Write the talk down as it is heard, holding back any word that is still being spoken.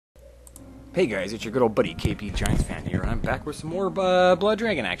Hey guys, it's your good old buddy KBGiantsfan here, and I'm back with some more Blood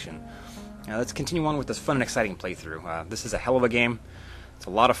Dragon action. Let's continue on with this fun and exciting playthrough. This is a hell of a game. It's a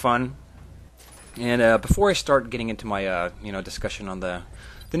lot of fun. And before I start getting into my discussion on the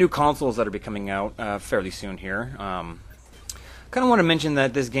new consoles that are be coming out fairly soon here, kind of want to mention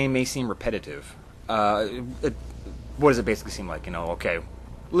that this game may seem repetitive. What does it basically seem like? Okay,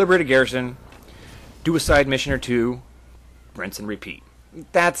 liberate a garrison, do a side mission or two, rinse and repeat.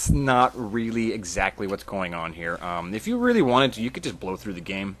 That's not really exactly what's going on here. If you really wanted to, you could just blow through the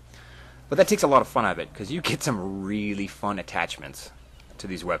game. But that takes a lot of fun out of it, because you get some really fun attachments to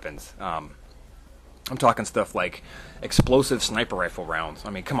these weapons. I'm talking stuff like explosive sniper rifle rounds. I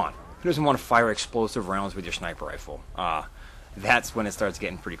mean, come on. Who doesn't want to fire explosive rounds with your sniper rifle? That's when it starts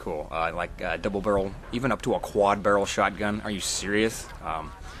getting pretty cool. Like double barrel, even up to a quad barrel shotgun. Are you serious?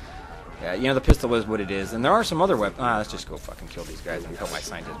 Yeah, the pistol is what it is, and there are some other weapons. Let's just go fucking kill these guys and help my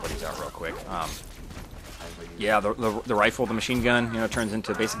scientist buddies out real quick. Yeah, the rifle, the machine gun, turns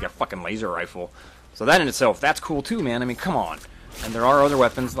into basically a fucking laser rifle. So that in itself, that's cool too, man. I mean, come on. And there are other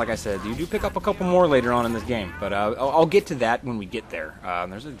weapons, like I said. You do pick up a couple more later on in this game, but I'll get to that when we get there.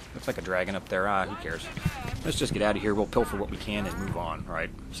 Looks like a dragon up there. Who cares? Let's just get out of here. We'll pilfer what we can and move on, right?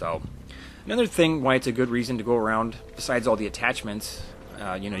 So, another thing why it's a good reason to go around, besides all the attachments,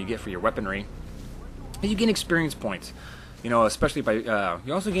 you get for your weaponry, you gain experience points. Especially by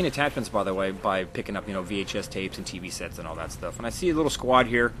you also gain attachments, by the way, by picking up VHS tapes and TV sets and all that stuff. And I see a little squad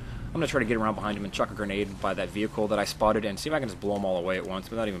here. I'm gonna try to get around behind him and chuck a grenade by that vehicle that I spotted and see if I can just blow them all away at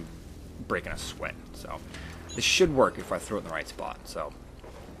once without even breaking a sweat. So this should work if I throw it in the right spot. So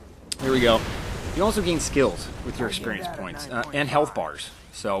here we go. You also gain skills with your experience points and health bars.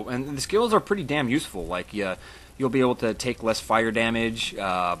 So and the skills are pretty damn useful. Like you'll be able to take less fire damage.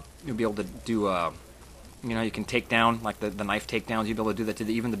 You'll be able to do, you can take down, like the knife takedowns. You'll be able to do that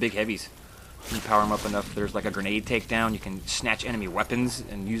to even the big heavies. You power them up enough. There's like a grenade takedown. You can snatch enemy weapons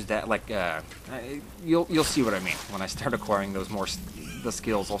and use that. Like you'll see what I mean when I start acquiring the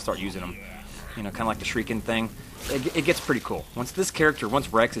skills. I'll start using them. Kind of like the shrieking thing. It gets pretty cool. Once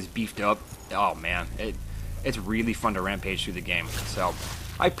Rex is beefed up, oh man, it's really fun to rampage through the game. So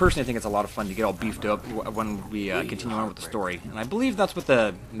I personally think it's a lot of fun to get all beefed up when we continue on with the story. And I believe that's what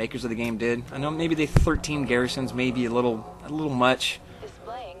the makers of the game did. I know maybe 13 garrisons, maybe a little much.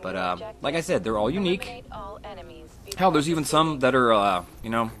 But like I said, they're all unique. Hell, there's even some that are,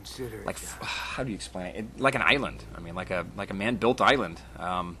 like, how do you explain it? Like an island. I mean, like a man-built island.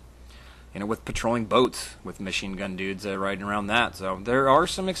 With patrolling boats with machine gun dudes riding around that. So there are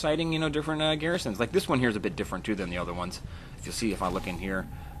some exciting, different garrisons. Like this one here is a bit different too than the other ones. If you'll see if I look in here,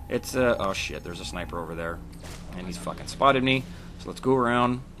 it's oh shit, there's a sniper over there, and he's fucking spotted me. So let's go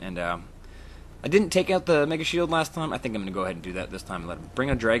around and I didn't take out the mega shield last time. I think I'm gonna go ahead and do that this time.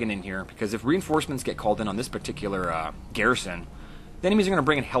 Bring a dragon in here because if reinforcements get called in on this particular garrison, the enemies are gonna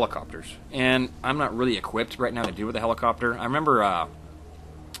bring in helicopters, and I'm not really equipped right now to deal with a helicopter. I remember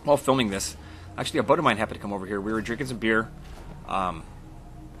while filming this, actually a buddy of mine happened to come over here. We were drinking some beer.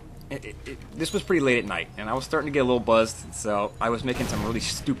 This was pretty late at night, and I was starting to get a little buzzed, so I was making some really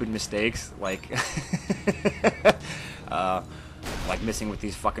stupid mistakes, like like missing with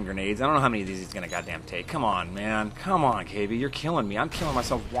these fucking grenades. I don't know how many of these he's gonna goddamn take. Come on, man. Come on, KB. You're killing me. I'm killing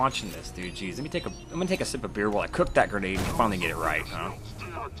myself watching this, dude. Jeez. I'm gonna take a sip of beer while I cook that grenade and finally get it right, huh?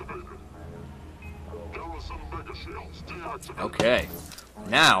 Okay.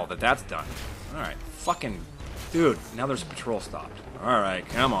 Now that that's done. Alright. Fucking... Dude, now there's a patrol stopped. Alright,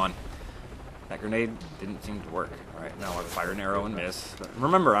 come on. That grenade didn't seem to work. Alright, now I fire an arrow and miss. But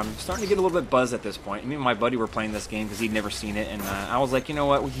remember, I'm starting to get a little bit buzzed at this point. Me and my buddy were playing this game because he'd never seen it, and I was like, you know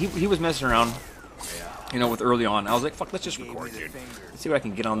what? He was messing around, with early on. I was like, fuck, let's just record, dude. Let's see what I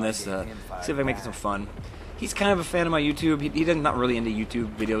can get on this. See if I can make it some fun. He's kind of a fan of my YouTube. He's not really into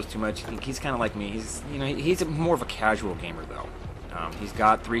YouTube videos too much. He's kind of like me. He's more of a casual gamer, though. He's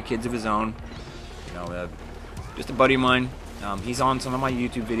got 3 kids of his own. Just a buddy of mine. He's on some of my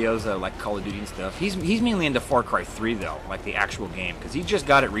YouTube videos, like Call of Duty and stuff. He's mainly into Far Cry 3, though, like the actual game, because he just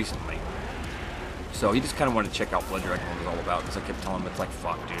got it recently. So he just kind of wanted to check out Blood Dragon, what it was all about, because I kept telling him, it's like,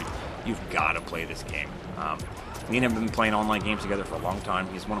 fuck, dude, you've got to play this game. Me and him have been playing online games together for a long time.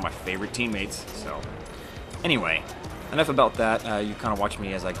 He's one of my favorite teammates, so... Anyway, enough about that. You kind of watch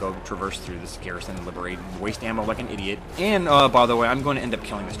me as I go traverse through this garrison and liberate and waste ammo like an idiot. And, by the way, I'm going to end up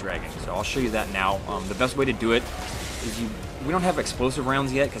killing this dragon, so I'll show you that now. The best way to do it is we don't have explosive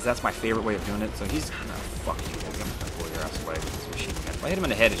rounds yet, because that's my favorite way of doing it, so he's... Oh, fuck you. I'm going to blow your ass away with this machine gun. If I hit him in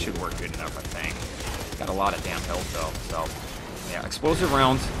the head, it should work good enough, I think. He's got a lot of damn health, though, so... Yeah, explosive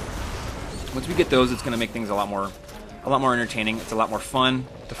rounds. Once we get those, it's going to make things a lot more a lot more entertaining. It's a lot more fun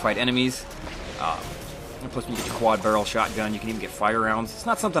to fight enemies. And plus, when you get your quad barrel shotgun, you can even get fire rounds. It's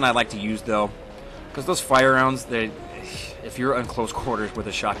not something I like to use though, because those fire rounds, if you're in close quarters with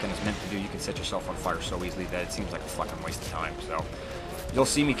a shotgun is meant to do, you can set yourself on fire so easily that it seems like a fucking waste of time. So you'll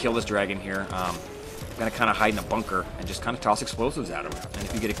see me kill this dragon here. I'm gonna kind of hide in a bunker and just kind of toss explosives at him. And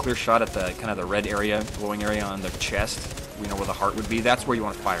if you get a clear shot at the kind of the red area, glowing area on the chest, you know where the heart would be. That's where you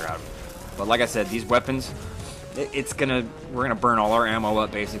want to fire at him. But like I said, these weapons, we're gonna burn all our ammo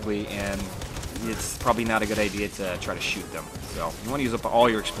up basically, and it's probably not a good idea to try to shoot them. So you want to use up all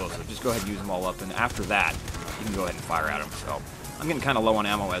your explosives. Just go ahead and use them all up, and after that, you can go ahead and fire at them. So I'm getting kind of low on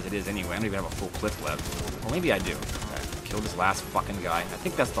ammo as it is anyway. I don't even have a full clip left. Well, maybe I do. Okay. Kill this last fucking guy. I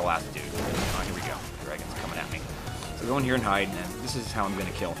think that's the last dude. Oh, here we go. Dragon's coming at me. So go in here and hide, and this is how I'm going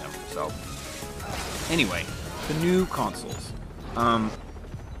to kill him. So anyway, the new consoles.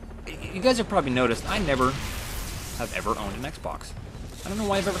 You guys have probably noticed I never have ever owned an Xbox. I don't know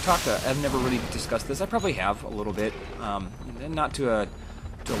why I've never really discussed this. I probably have a little bit, not to a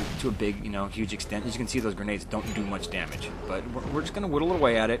big, huge extent. As you can see, those grenades don't do much damage, but we're just gonna whittle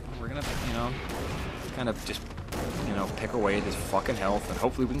away at it. We're gonna, kind of just, pick away at this fucking health, and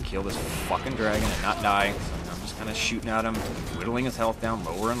hopefully we can kill this fucking dragon and not die. So I'm just kind of shooting at him, whittling his health down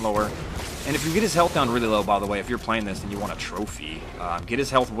lower and lower. And if you get his health down really low, by the way, if you're playing this and you want a trophy, get his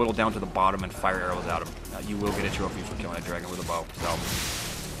health whittled down to the bottom and fire arrows at him. You will get a trophy for killing a dragon with a bow.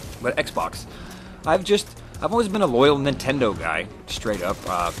 So, but Xbox, I've always been a loyal Nintendo guy, straight up.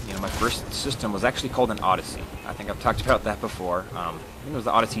 My first system was actually called an Odyssey. I think I've talked about that before. I think it was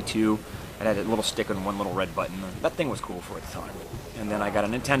the Odyssey 2. It had a little stick and one little red button. That thing was cool for its time. And then I got a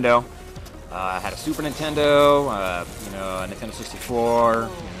Nintendo. I had a Super Nintendo, a Nintendo 64.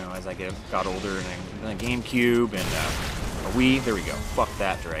 As I got older, and then a GameCube and a Wii. There we go. Fuck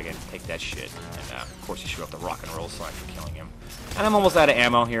that dragon. Take that shit. And of course, you shoot up the rock and roll sign for killing him. And I'm almost out of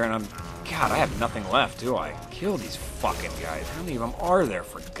ammo here, and God, I have nothing left, do I? Kill these fucking guys. How many of them are there,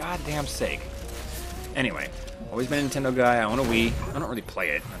 for goddamn sake? Anyway, always been a Nintendo guy. I own a Wii. I don't really play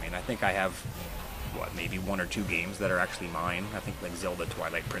it. I mean, I think I have, maybe 1 or 2 games that are actually mine. I think like Zelda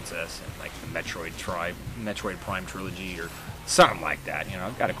Twilight Princess and like the Metroid Prime trilogy or something like that.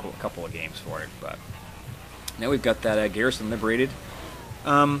 I've got a couple of games for it, but now we've got that Garrison Liberated.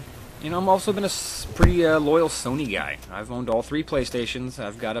 I've also been a pretty loyal Sony guy. I've owned all 3 PlayStations.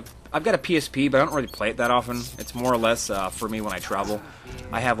 I've got a PSP, but I don't really play it that often. It's more or less for me when I travel.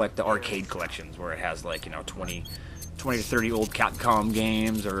 I have like the arcade collections where it has like 20 to 30 old Capcom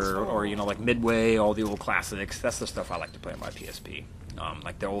games, or like Midway, all the old classics. That's the stuff I like to play on my PSP.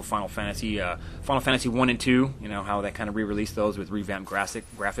 Like the old Final Fantasy 1 and 2. How they kind of re-released those with revamped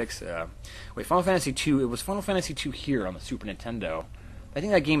graphics. Final Fantasy 2. It was Final Fantasy 2 here on the Super Nintendo. I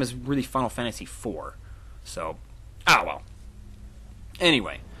think that game is really Final Fantasy 4. So, well.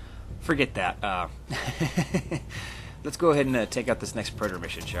 Anyway, forget that. Let's go ahead and take out this next Predator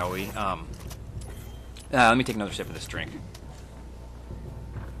mission, shall we? Let me take another sip of this drink.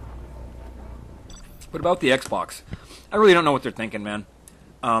 What about the Xbox? I really don't know what they're thinking, man.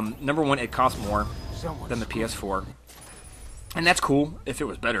 Number one, it costs more than the PS4, and that's cool if it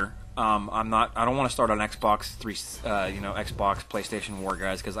was better. I don't want to start on Xbox PlayStation war,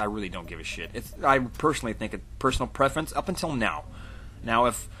 guys, because I really don't give a shit. I personally think it's personal preference up until now. Now,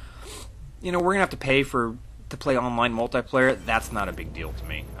 if we're gonna have to pay to play online multiplayer, that's not a big deal to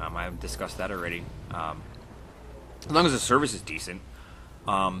me. I've discussed that already. As long as the service is decent.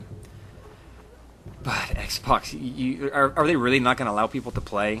 But Xbox, are they really not going to allow people to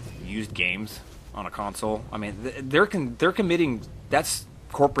play used games on a console? I mean, they're committing, that's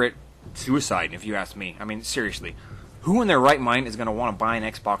corporate suicide, if you ask me. I mean, seriously, who in their right mind is going to want to buy an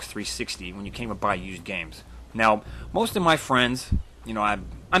Xbox 360 when you can't even buy used games? Now, most of my friends, I'm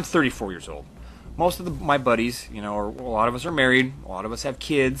 34 years old. Most of my buddies, a lot of us are married, a lot of us have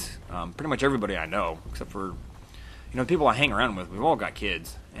kids. Pretty much everybody I know, except for, the people I hang around with, we've all got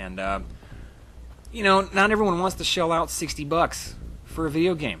kids. And, not everyone wants to shell out $60 for a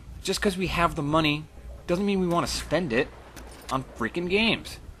video game. Just because we have the money doesn't mean we want to spend it on freaking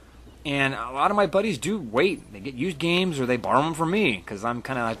games. And a lot of my buddies do wait. They get used games or they borrow them from me, because I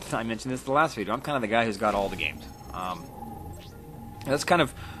mentioned this in the last video, I'm kind of the guy who's got all the games. That's kind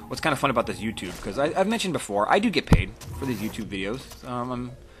of what's kind of fun about this YouTube, because I've mentioned before, I do get paid for these YouTube videos.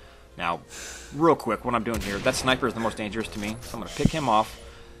 Now, real quick, what I'm doing here, that sniper is the most dangerous to me, so I'm going to pick him off.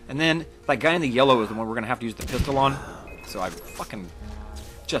 And then, that guy in the yellow is the one we're going to have to use the pistol on. So I fucking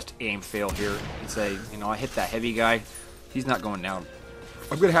just aim fail here and say, I hit that heavy guy, he's not going down.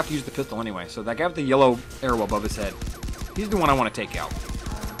 I'm going to have to use the pistol anyway. So that guy with the yellow arrow above his head, he's the one I want to take out.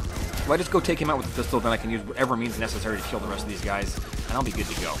 I just go take him out with the pistol, then I can use whatever means necessary to kill the rest of these guys, and I'll be good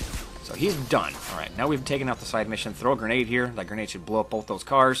to go. So he's done. Alright, now we've taken out the side mission. Throw a grenade here. That grenade should blow up both those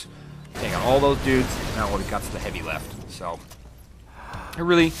cars. Take out all those dudes. Now we've got the heavy left. So,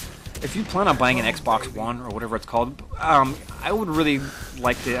 if you plan on buying an Xbox One or whatever it's called, I would really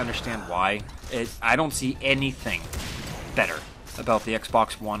like to understand why. I don't see anything better about the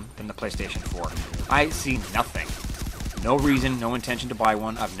Xbox One than the PlayStation 4. I see nothing. No reason, no intention to buy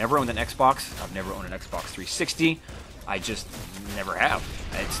one. I've never owned an Xbox. I've never owned an Xbox 360. I just never have.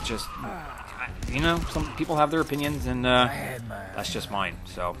 It's just, you know, some people have their opinions, and that's just mine.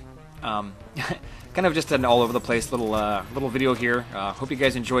 So, kind of just an all over the place little video here. Hope you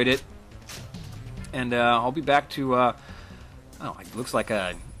guys enjoyed it, and I'll be back to. Oh, it looks like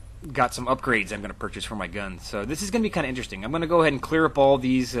got some upgrades I'm going to purchase for my gun. So this is going to be kind of interesting. I'm going to go ahead and clear up all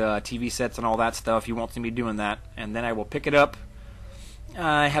these TV sets and all that stuff. You won't see me doing that, and then I will pick it up.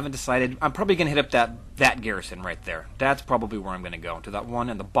 I haven't decided. I'm probably going to hit up that garrison right there. That's probably where I'm going to go, to that one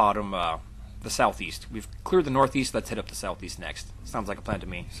in the bottom, the southeast. We've cleared the northeast. Let's hit up the southeast next. Sounds like a plan to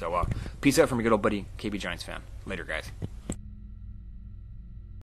me. So peace out from your good old buddy, KB Giants fan. Later, guys.